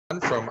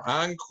from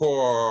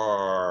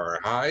Encore.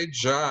 Hi,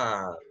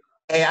 John.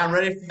 Hey, I'm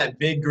ready for that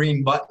big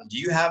green button. Do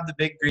you have the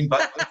big green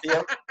button with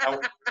you?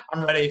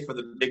 I'm ready for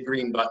the big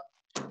green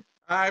button.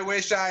 I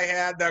wish I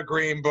had the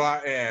green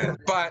button,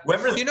 but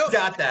Whoever's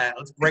got that,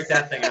 let's break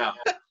that thing out.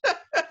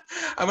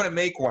 I'm gonna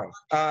make one.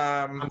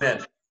 I'm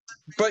in.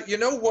 But you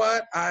know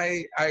what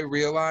I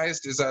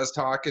realized as I was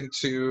talking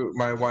to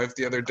my wife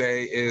the other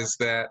day is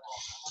that,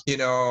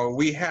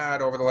 we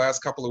had over the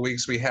last couple of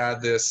weeks, we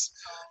had this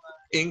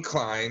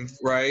incline,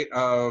 right,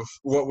 of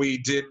what we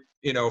did.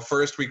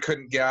 First we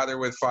couldn't gather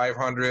with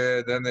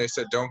 500, then they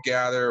said don't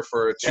gather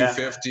for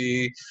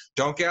 250,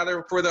 don't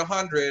gather for the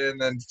 100, and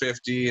then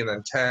 50, and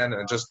then 10,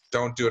 and just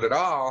don't do it at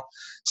all.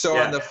 So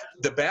on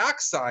the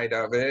back side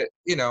of it,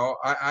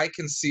 I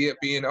can see it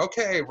being,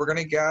 okay, we're going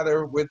to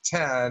gather with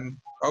 10.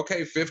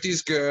 Okay,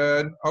 50's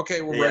good.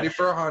 Okay, we're ready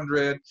for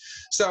 100.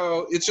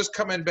 So it's just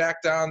coming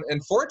back down.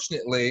 And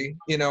fortunately,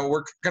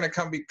 we're going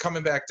to be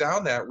coming back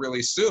down that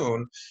really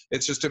soon.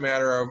 It's just a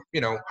matter of,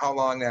 how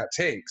long that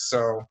takes.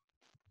 So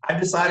I've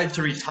decided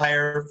to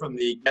retire from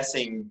the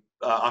guessing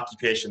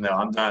occupation, though.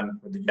 I'm done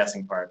with the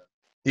guessing part.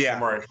 Yeah.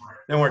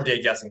 No more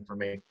day guessing for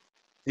me.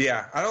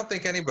 Yeah, I don't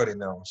think anybody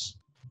knows.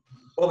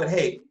 Well, then,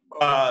 hey,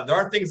 there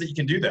are things that you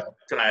can do, though.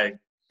 Can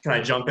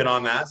I jump in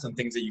on that? Some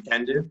things that you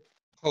can do?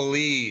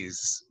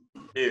 Please.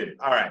 Dude,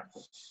 all right.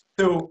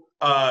 So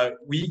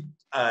we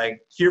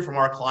hear from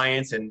our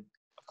clients, and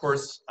of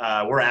course,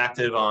 we're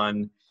active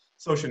on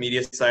social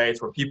media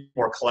sites where people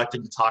are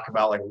collecting to talk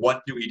about, like,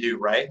 what do we do,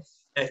 right?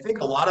 And I think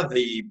a lot of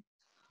the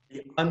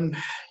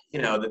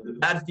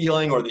bad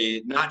feeling or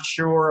the not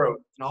sure and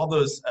all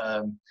those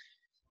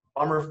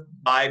bummer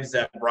vibes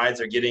that brides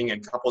are getting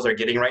and couples are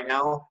getting right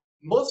now,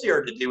 mostly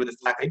are to do with the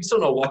fact they just don't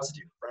know what to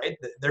do, right?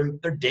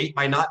 Their date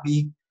might not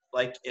be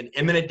like in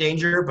imminent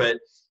danger, but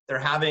they're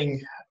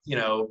having,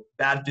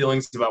 bad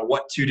feelings about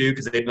what to do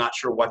because they're not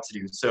sure what to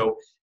do. So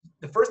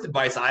the first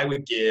advice I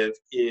would give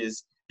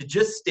is to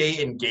just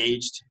stay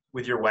engaged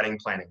with your wedding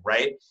planning,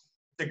 right?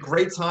 It's a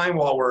great time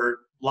while we're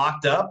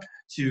locked up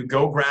to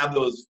go grab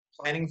those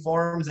planning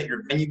forms that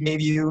your venue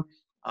gave you,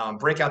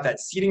 break out that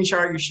seating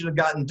chart you should have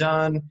gotten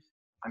done.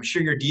 I'm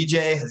sure your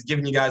DJ has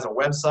given you guys a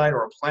website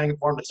or a planning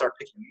form to start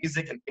picking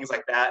music and things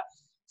like that.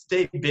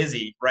 Stay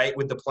busy, right,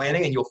 with the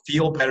planning, and you'll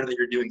feel better that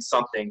you're doing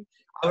something.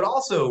 I would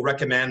also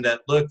recommend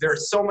that, look, there are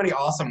so many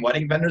awesome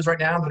wedding vendors right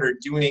now that are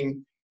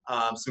doing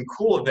some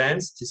cool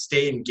events to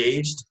stay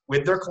engaged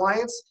with their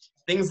clients.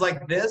 Things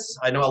like this.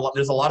 I know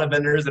there's a lot of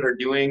vendors that are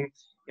doing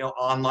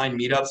online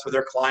meetups with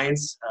their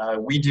clients.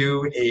 We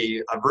do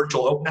a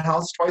virtual open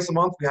house twice a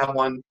month. We have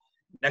one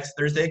next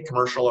Thursday.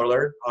 Commercial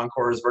alert: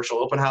 Encore's virtual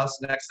open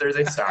house next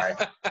Thursday. Sorry.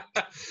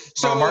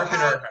 So,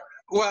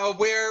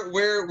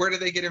 where do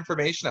they get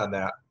information on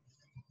that?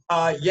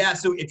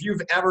 So if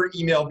you've ever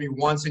emailed me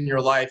once in your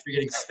life, you're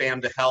getting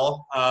spammed to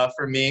hell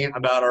from me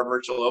about our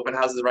virtual open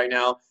houses right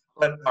now.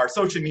 But our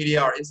social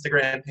media, our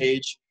Instagram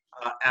page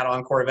at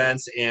Encore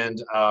Events,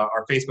 and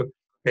our Facebook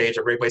page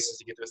are great places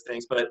to get those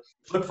things. But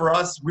look for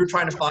us. We're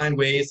trying to find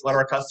ways to let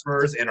our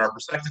customers and our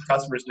prospective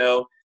customers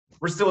know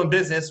we're still in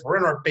business. We're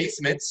in our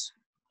basements,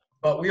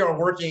 but we are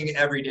working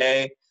every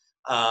day.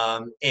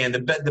 And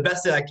the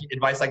best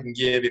advice I can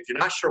give, if you're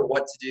not sure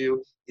what to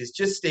do, is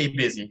just stay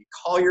busy.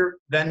 Call your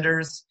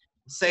vendors,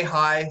 say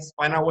hi,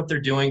 find out what they're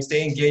doing,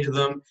 stay engaged with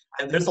them.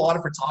 And there's a lot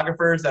of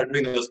photographers that are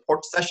doing those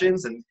porch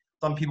sessions, and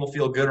some people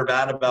feel good or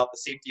bad about the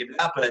safety of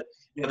that, but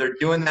they're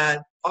doing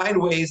that.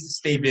 Find ways to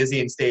stay busy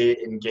and stay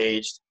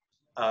engaged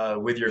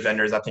with your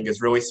vendors. I think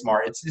is really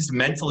smart. It's just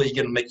mentally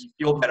going to make you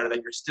feel better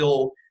that you're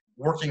still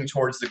working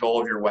towards the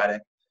goal of your wedding.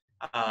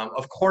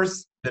 Of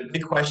course, the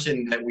big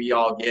question that we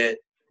all get,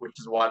 which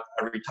is what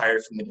I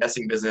retired from the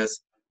guessing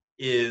business,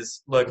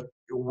 is, look,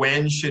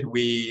 when should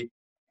we,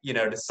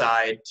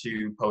 decide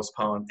to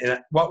postpone? And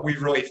what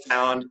we've really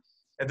found,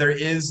 there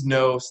is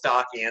no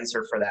stock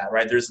answer for that,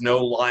 right? There's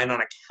no line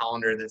on a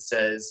calendar that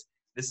says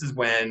this is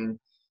when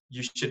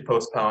you should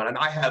postpone. And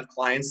I have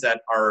clients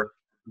that are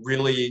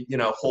really,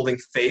 holding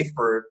faith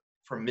for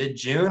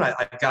mid-June.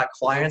 I've got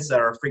clients that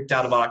are freaked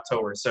out about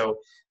October. So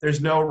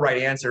there's no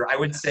right answer. I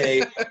would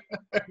say,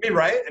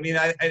 right? I mean,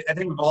 I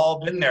think we've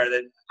all been there.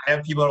 That I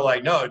have people that are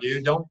like, no,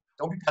 dude, don't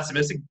be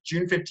pessimistic.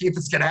 June 15th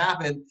is going to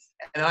happen.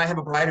 And I have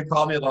a bride who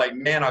called me like,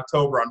 man,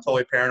 October, I'm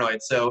totally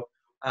paranoid. So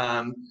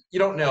you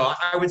don't know.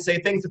 I would say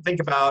things to think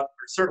about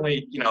are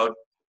certainly,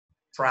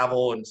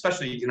 travel, and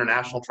especially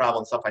international travel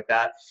and stuff like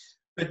that.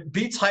 But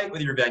be tight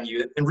with your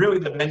venue. And really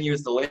the venue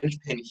is the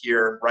linchpin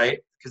here, right?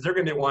 Because they're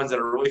going to be the ones that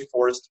are really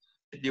forced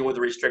to deal with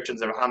the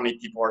restrictions of how many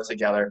people are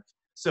together.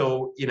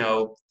 So,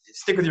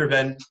 stick with your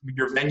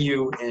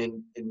venue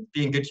and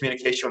be in good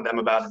communication with them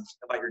about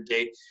your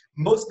date.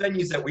 Most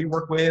venues that we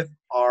work with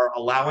are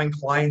allowing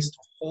clients to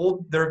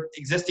hold their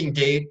existing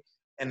date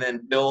and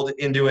then build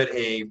into it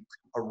a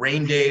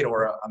rain date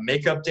or a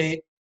makeup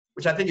date,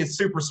 which I think is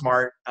super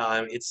smart.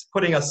 It's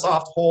putting a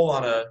soft hold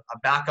on a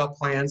backup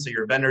plan so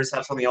your vendors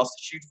have something else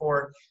to shoot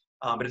for.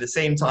 But at the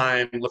same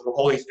time, look, we're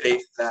holding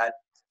faith that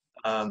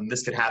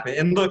this could happen.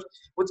 And look,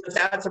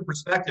 to add some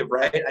perspective,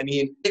 right? I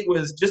mean, it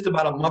was just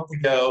about a month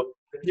ago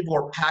that people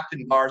were packed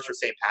in bars for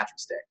St.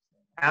 Patrick's Day.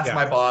 Ask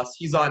my boss,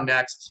 he's on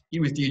next. He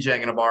was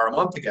DJing in a bar a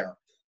month ago.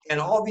 And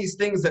all these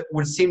things that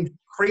would seem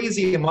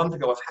crazy a month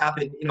ago have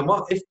happened in a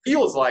month. It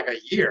feels like a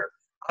year.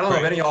 I don't know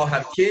if any of y'all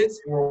have kids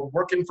and we're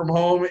working from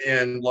home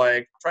and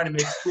like trying to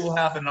make school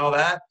happen and all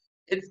that.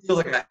 It feels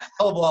like a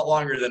hell of a lot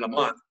longer than a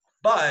month.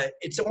 But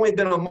it's only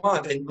been a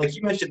month. And like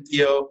you mentioned,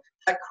 Theo,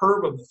 that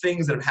curve of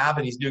things that have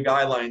happened, these new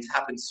guidelines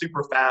happen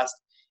super fast.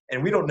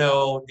 And we don't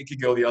know, it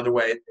could go the other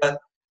way. But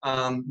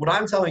what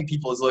I'm telling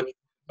people is, look,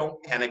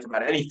 don't panic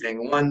about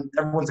anything. One,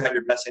 everyone's got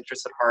your best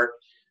interest at heart.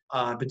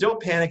 But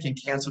don't panic and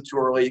cancel too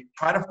early.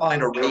 Try to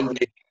find a rain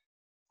date,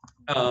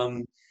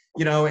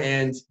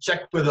 and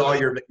check with all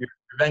your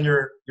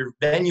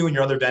venue and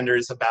your other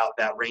vendors about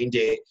that rain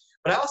date.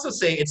 But I also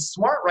say it's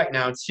smart right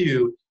now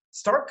too.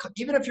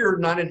 Even if you're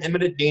not in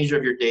imminent danger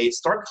of your date,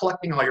 start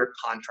collecting all your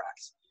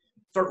contracts.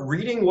 Start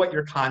reading what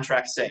your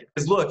contracts say.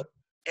 Because look,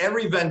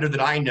 every vendor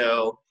that I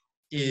know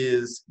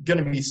is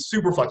going to be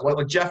super flexible.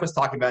 Like Jeff was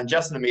talking about, and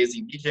Jeff's an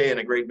amazing DJ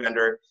and a great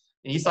vendor.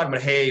 And he's talking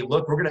about, hey,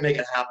 look, we're going to make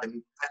it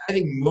happen. I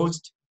think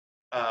most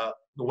the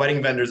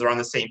wedding vendors are on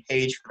the same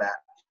page for that.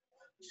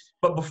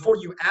 But before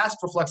you ask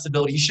for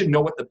flexibility, you should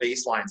know what the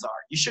baselines are.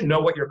 You should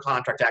know what your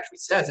contract actually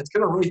says. It's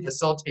going to really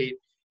facilitate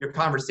your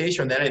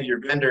conversation with any of your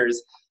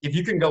vendors. If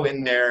you can go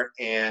in there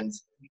and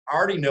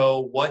already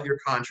know what your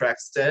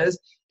contract says,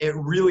 it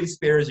really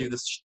spares you the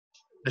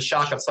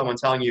shock of someone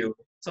telling you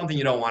something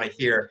you don't want to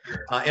hear.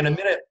 In a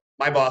minute,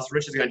 my boss,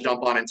 Rich, is going to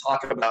jump on and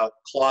talk about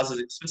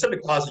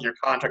specific clauses in your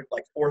contract,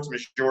 like force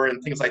majeure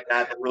and things like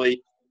that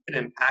really can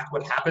impact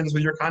what happens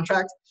with your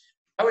contract.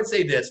 I would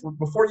say this,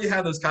 before you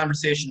have those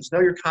conversations,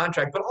 know your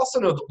contract, but also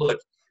know that, look,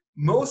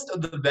 most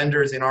of the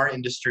vendors in our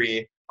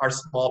industry are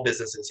small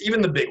businesses,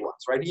 even the big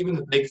ones, right? Even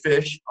the big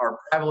fish are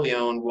privately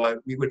owned, what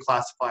we would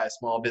classify as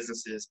small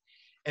businesses.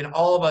 And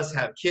all of us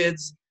have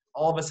kids,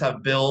 all of us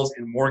have bills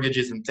and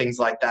mortgages and things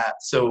like that.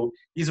 So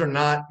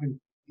none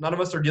of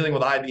us are dealing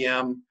with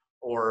IBM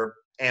or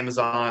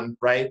Amazon,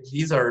 right?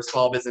 These are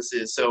small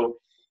businesses. So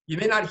you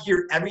may not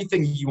hear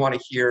everything you want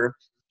to hear,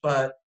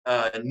 but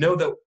know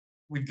that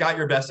we've got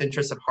your best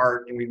interests at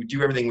heart and we would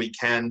do everything we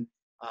can.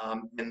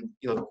 And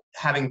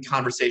having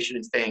conversation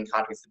and staying in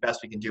contact is the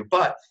best we can do.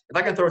 But if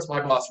I can throw it to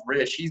my boss,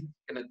 Rich, he's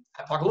going to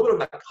talk a little bit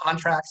about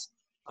contracts,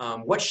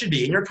 what should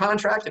be in your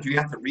contract if you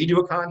have to redo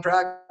a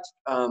contract,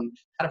 how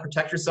to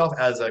protect yourself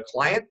as a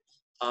client,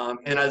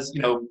 and as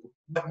what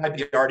might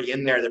be already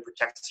in there that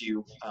protects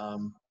you.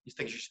 You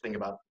think you should think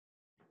about.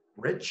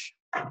 Rich?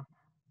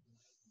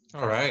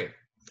 All right.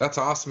 That's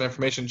awesome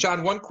information.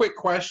 John, one quick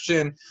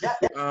question.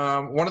 Yeah.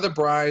 One of the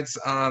brides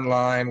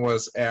online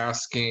was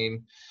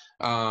asking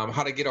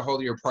how to get a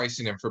hold of your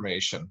pricing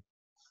information.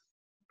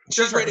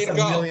 She's ready to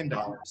go. $1 million.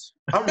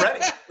 I'm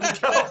ready. Let's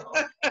go.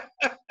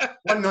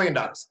 $1 million.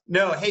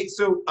 No, hey,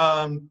 so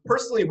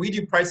personally, we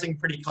do pricing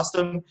pretty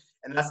custom,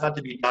 and that's not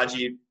to be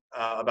dodgy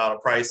about a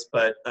price,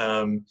 but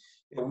we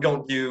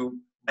don't do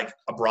like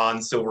a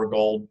bronze, silver,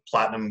 gold,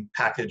 platinum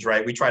package,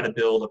 right? We try to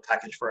build a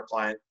package for a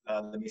client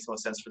that makes the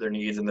most sense for their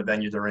needs and the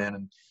venue they're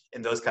in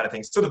and those kind of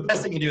things. So the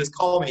best thing you do is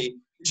call me.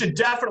 You should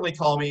definitely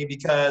call me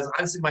because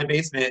I'm sitting in my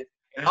basement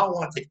and I'd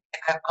love to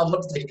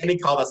take any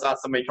call that's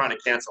not somebody trying to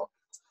cancel.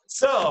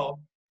 So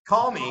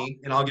call me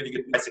and I'll give you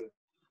good pricing.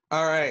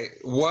 All right.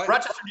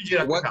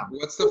 RochesterDJ.com.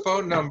 What's the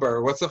phone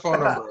number? We're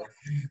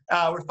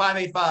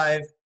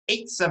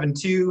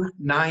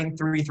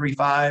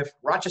 585-872-9335.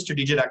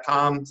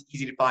 RochesterDJ.com. It's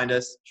easy to find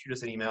us. Shoot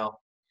us an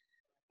email.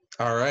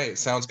 All right.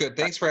 Sounds good.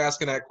 Thanks for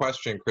asking that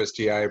question,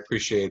 Christy. I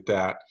appreciate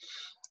that.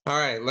 All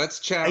right. Let's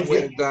chat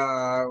with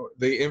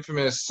the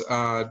infamous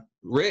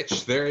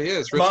Rich. There he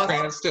is. Rich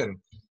Cranston,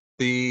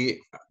 the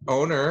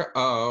owner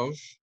of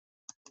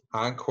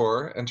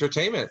Encore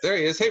Entertainment. There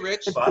he is. Hey,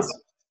 Rich. Hey, boss.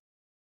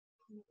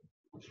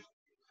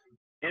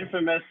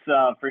 Infamous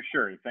for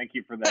sure. Thank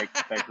you for that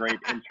great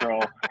intro,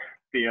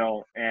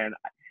 Theo. And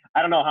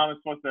I don't know how I'm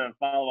supposed to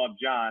follow up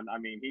John. I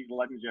mean, he's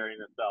legendary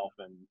in himself,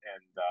 and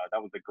that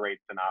was a great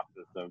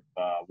synopsis of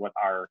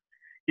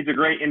he's a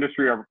great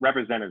industry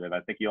representative.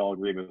 I think you all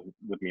agree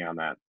with me on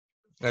that.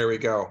 There we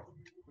go.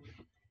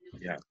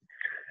 Yeah.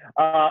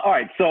 All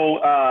right.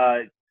 So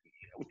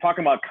we're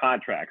talking about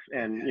contracts,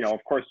 and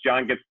of course,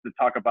 John gets to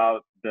talk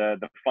about the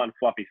fun,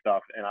 fluffy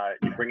stuff, and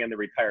you bring in the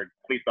retired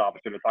police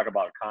officer to talk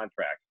about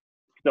contracts.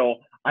 So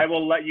I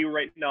will let you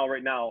right now.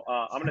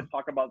 I'm going to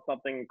talk about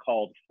something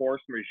called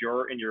force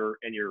majeure in your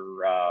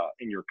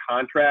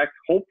contract.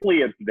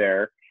 Hopefully, it's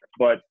there.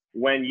 But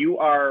when you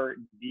are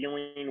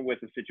dealing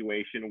with a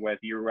situation with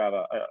you have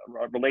a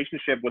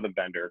relationship with a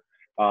vendor,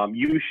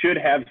 you should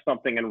have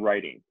something in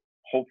writing.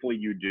 Hopefully,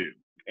 you do.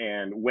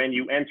 And when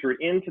you enter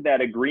into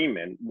that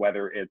agreement,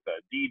 whether it's a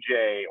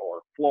DJ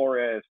or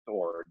florist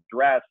or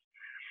dress,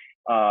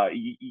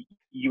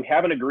 you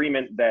have an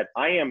agreement that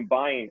I am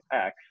buying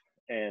X.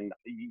 And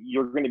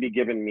you're going to be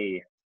giving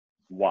me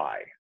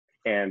Y.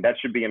 And that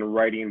should be in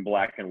writing,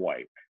 black and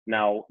white.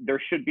 Now,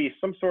 there should be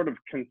some sort of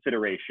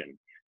consideration.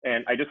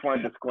 And I just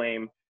want to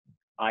disclaim,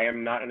 I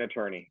am not an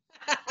attorney.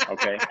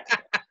 Okay.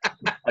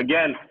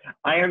 Again,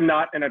 I am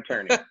not an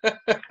attorney.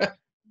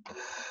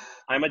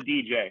 I'm a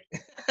DJ.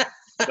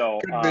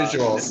 So Good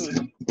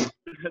visuals.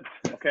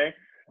 Okay.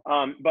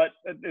 But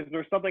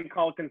there's something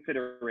called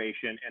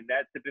consideration, and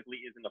that typically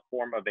is in the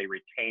form of a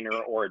retainer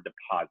or a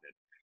deposit.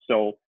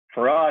 So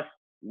for us,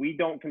 we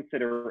don't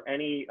consider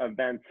any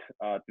event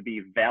to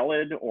be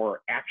valid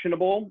or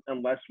actionable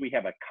unless we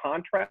have a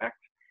contract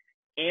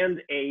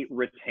and a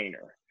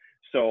retainer.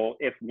 So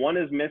if one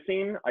is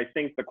missing, I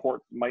think the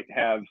court might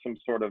have some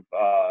sort of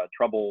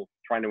trouble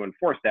trying to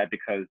enforce that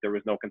because there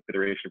was no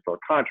consideration for a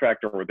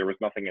contract, or there was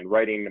nothing in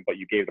writing, but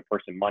you gave the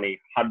person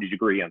money. How did you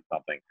agree on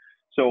something?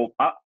 So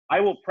I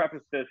will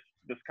preface this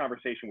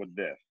conversation with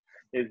this,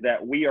 is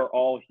that we are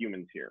all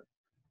humans here.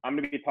 I'm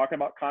going to be talking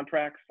about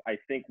contracts. I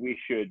think we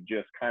should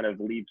just kind of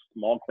leave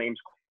small claims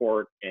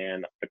court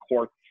and the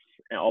courts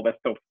and all that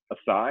stuff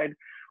aside.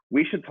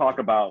 We should talk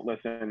about,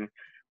 listen,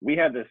 we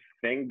have this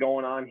thing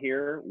going on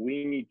here.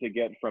 We need to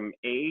get from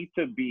A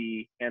to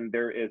B, and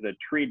there is a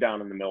tree down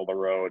in the middle of the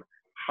road.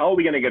 How are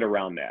we going to get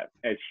around that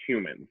as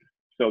humans?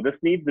 So this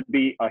needs to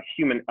be a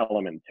human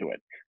element to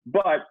it.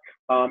 But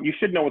you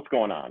should know what's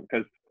going on,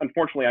 because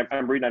unfortunately,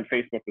 I'm reading on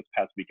Facebook this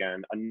past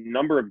weekend, a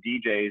number of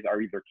DJs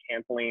are either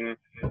canceling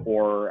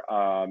or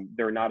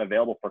they're not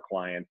available for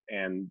clients.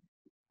 And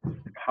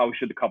how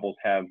should the couples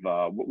have,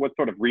 what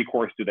sort of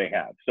recourse do they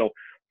have? So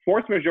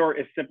force majeure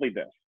is simply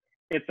this.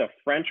 It's a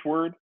French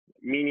word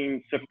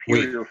meaning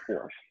superior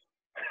force.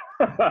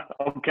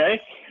 Okay.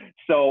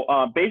 So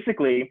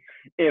basically,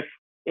 if,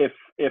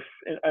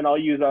 and I'll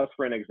use us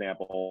for an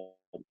example,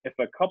 if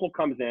a couple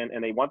comes in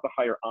and they want to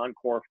hire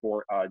Encore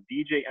for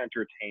DJ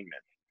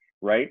entertainment,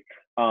 right?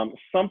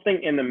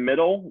 Something in the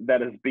middle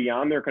that is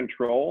beyond their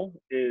control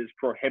is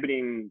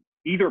prohibiting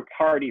either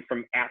party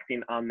from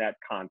acting on that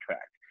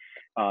contract.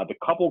 The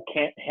couple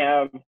can't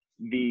have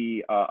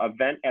the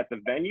event at the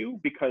venue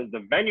because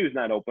the venue is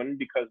not open,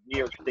 because New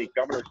York State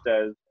governor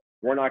says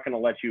we're not going to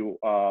let you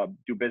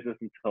do business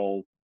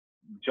until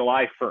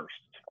July 1st.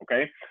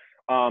 Okay.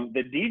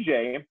 The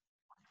DJ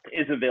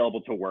is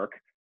available to work,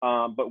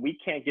 but we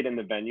can't get in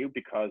the venue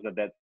because of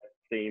that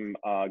same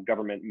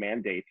government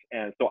mandates.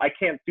 And so I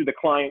can't sue the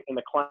client, and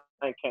the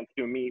client can't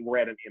sue me. We're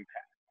at an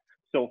impasse.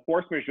 So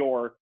force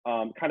majeure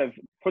kind of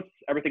puts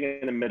everything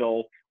in the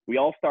middle. We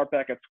all start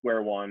back at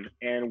square one,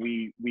 and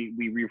we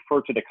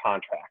refer to the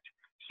contract.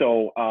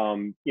 So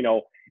you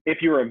know,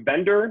 if you're a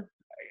vendor,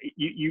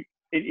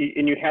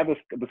 and you have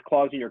this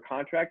clause in your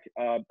contract,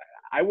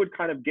 I would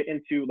kind of get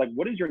into, like,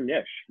 what is your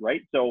niche,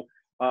 right? So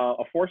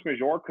a force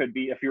majeure could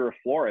be, if you're a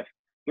florist,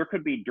 there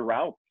could be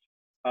droughts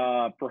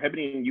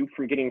prohibiting you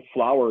from getting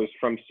flowers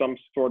from some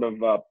sort of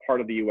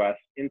part of the U.S.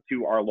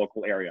 into our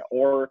local area.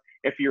 Or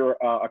if you're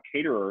a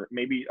caterer,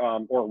 maybe,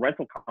 or a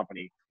rental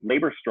company,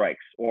 labor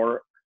strikes,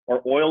 or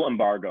oil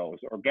embargoes,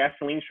 or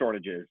gasoline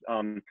shortages.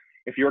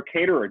 If you're a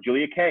caterer,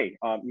 Julia Kay,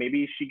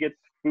 maybe she gets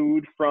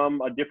food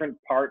from a different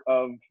part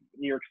of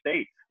New York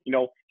State. You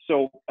know,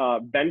 so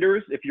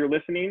vendors, if you're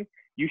listening,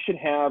 you should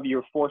have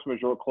your force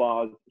majeure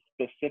clause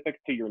specific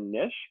to your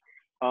niche.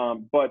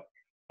 But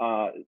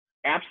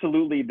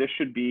absolutely, this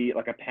should be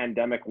like a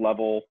pandemic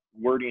level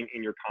wording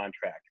in your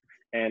contract.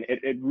 And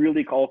it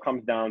really all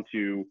comes down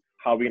to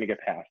how we're going to get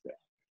past this.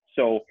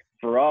 So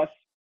for us,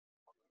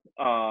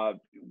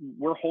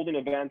 we're holding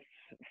events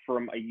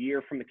from a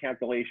year from the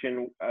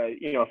cancellation.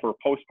 You know, if we're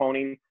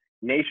postponing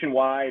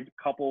nationwide,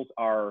 couples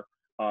are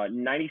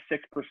 96%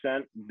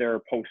 they're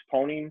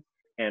postponing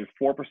and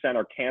 4%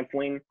 are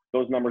canceling.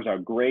 Those numbers are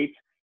great.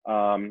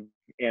 And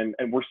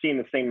we're seeing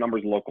the same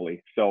numbers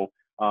locally. So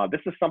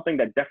this is something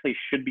that definitely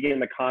should be in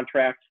the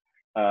contract.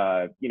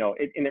 You know,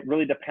 and it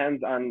really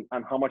depends on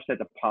how much that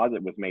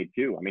deposit was made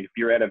too. I mean, if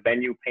you're at a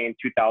venue paying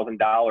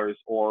 $2,000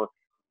 or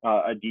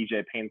a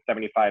DJ paying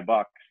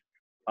 $75,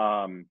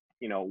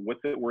 you know, what's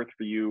it worth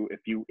for you if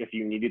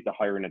you needed to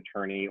hire an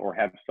attorney or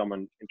have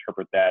someone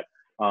interpret that?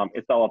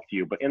 It's all up to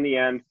you. But in the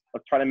end,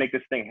 let's try to make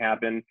this thing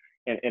happen.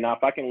 And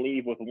if I can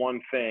leave with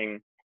one thing,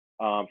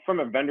 from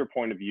a vendor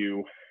point of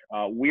view,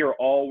 we are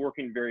all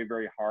working very,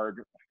 very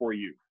hard for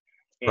you.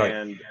 Right.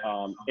 And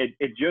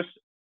it just,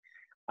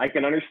 I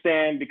can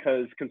understand,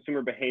 because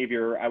consumer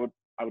behavior, I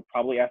would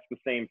probably ask the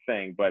same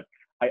thing, but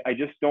I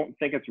just don't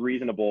think it's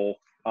reasonable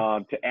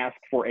to ask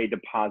for a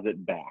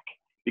deposit back,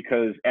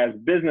 because as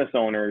business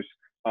owners,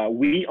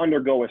 we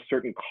undergo a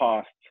certain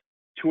cost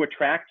to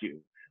attract you.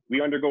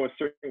 We undergo a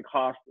certain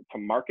cost to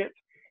market.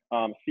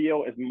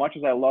 Theo, as much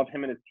as I love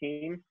him and his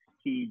team,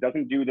 he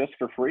doesn't do this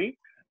for free.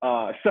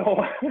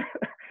 So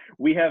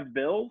we have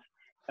bills,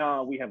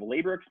 we have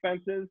labor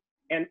expenses,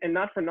 and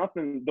not for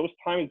nothing, those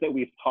times that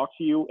we've talked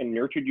to you and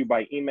nurtured you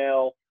by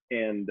email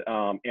and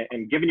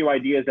given you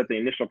ideas at the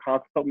initial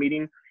consult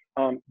meeting,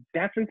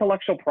 that's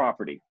intellectual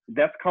property.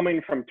 That's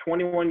coming from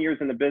 21 years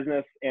in the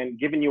business and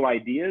giving you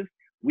ideas.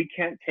 We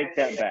can't take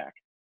that back.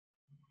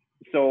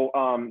 So,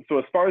 so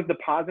as far as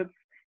deposits,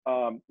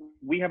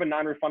 we have a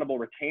non-refundable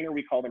retainer.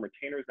 We call them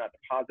retainers, not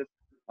deposits.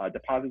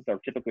 Deposits are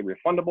typically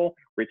refundable.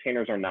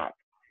 Retainers are not.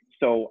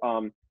 So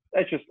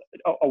that's just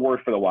a word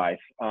for the wise.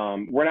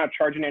 We're not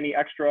charging any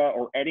extra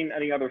or adding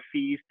any other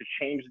fees to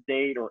change the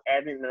date or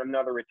adding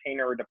another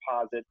retainer or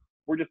deposit.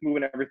 We're just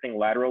moving everything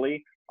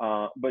laterally.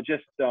 But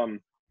just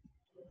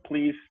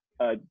please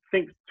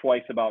think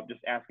twice about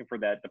just asking for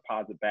that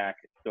deposit back,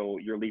 so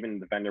you're leaving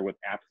the vendor with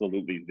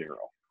absolutely zero.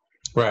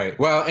 Right.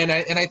 Well, and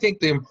I think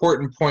the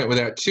important point with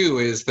that too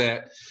is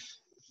that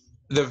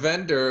the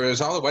vendors,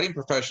 all the wedding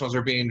professionals,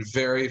 are being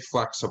very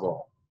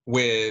flexible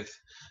with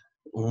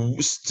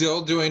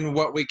still doing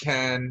what we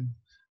can.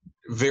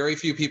 Very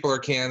few people are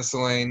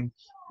canceling.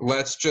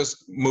 Let's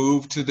just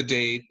move to the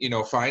date,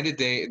 find a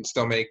date and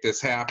still make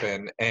this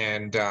happen.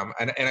 And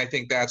I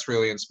think that's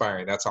really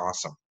inspiring. That's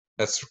awesome.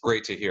 That's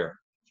great to hear.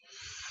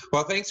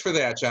 Well, thanks for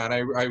that, John.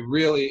 I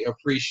really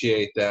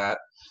appreciate that.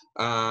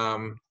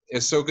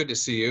 It's so good to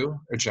see you,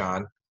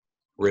 John,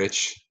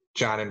 Rich,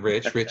 John and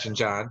Rich, Rich and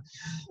John.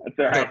 That's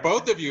all right. Got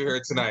both of you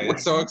here tonight.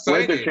 It's so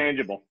exciting. We're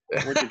interchangeable.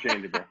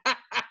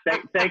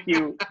 Thank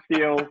you,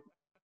 Steele,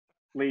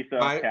 Lisa,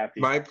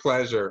 Kathy. My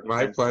pleasure.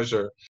 My pleasure.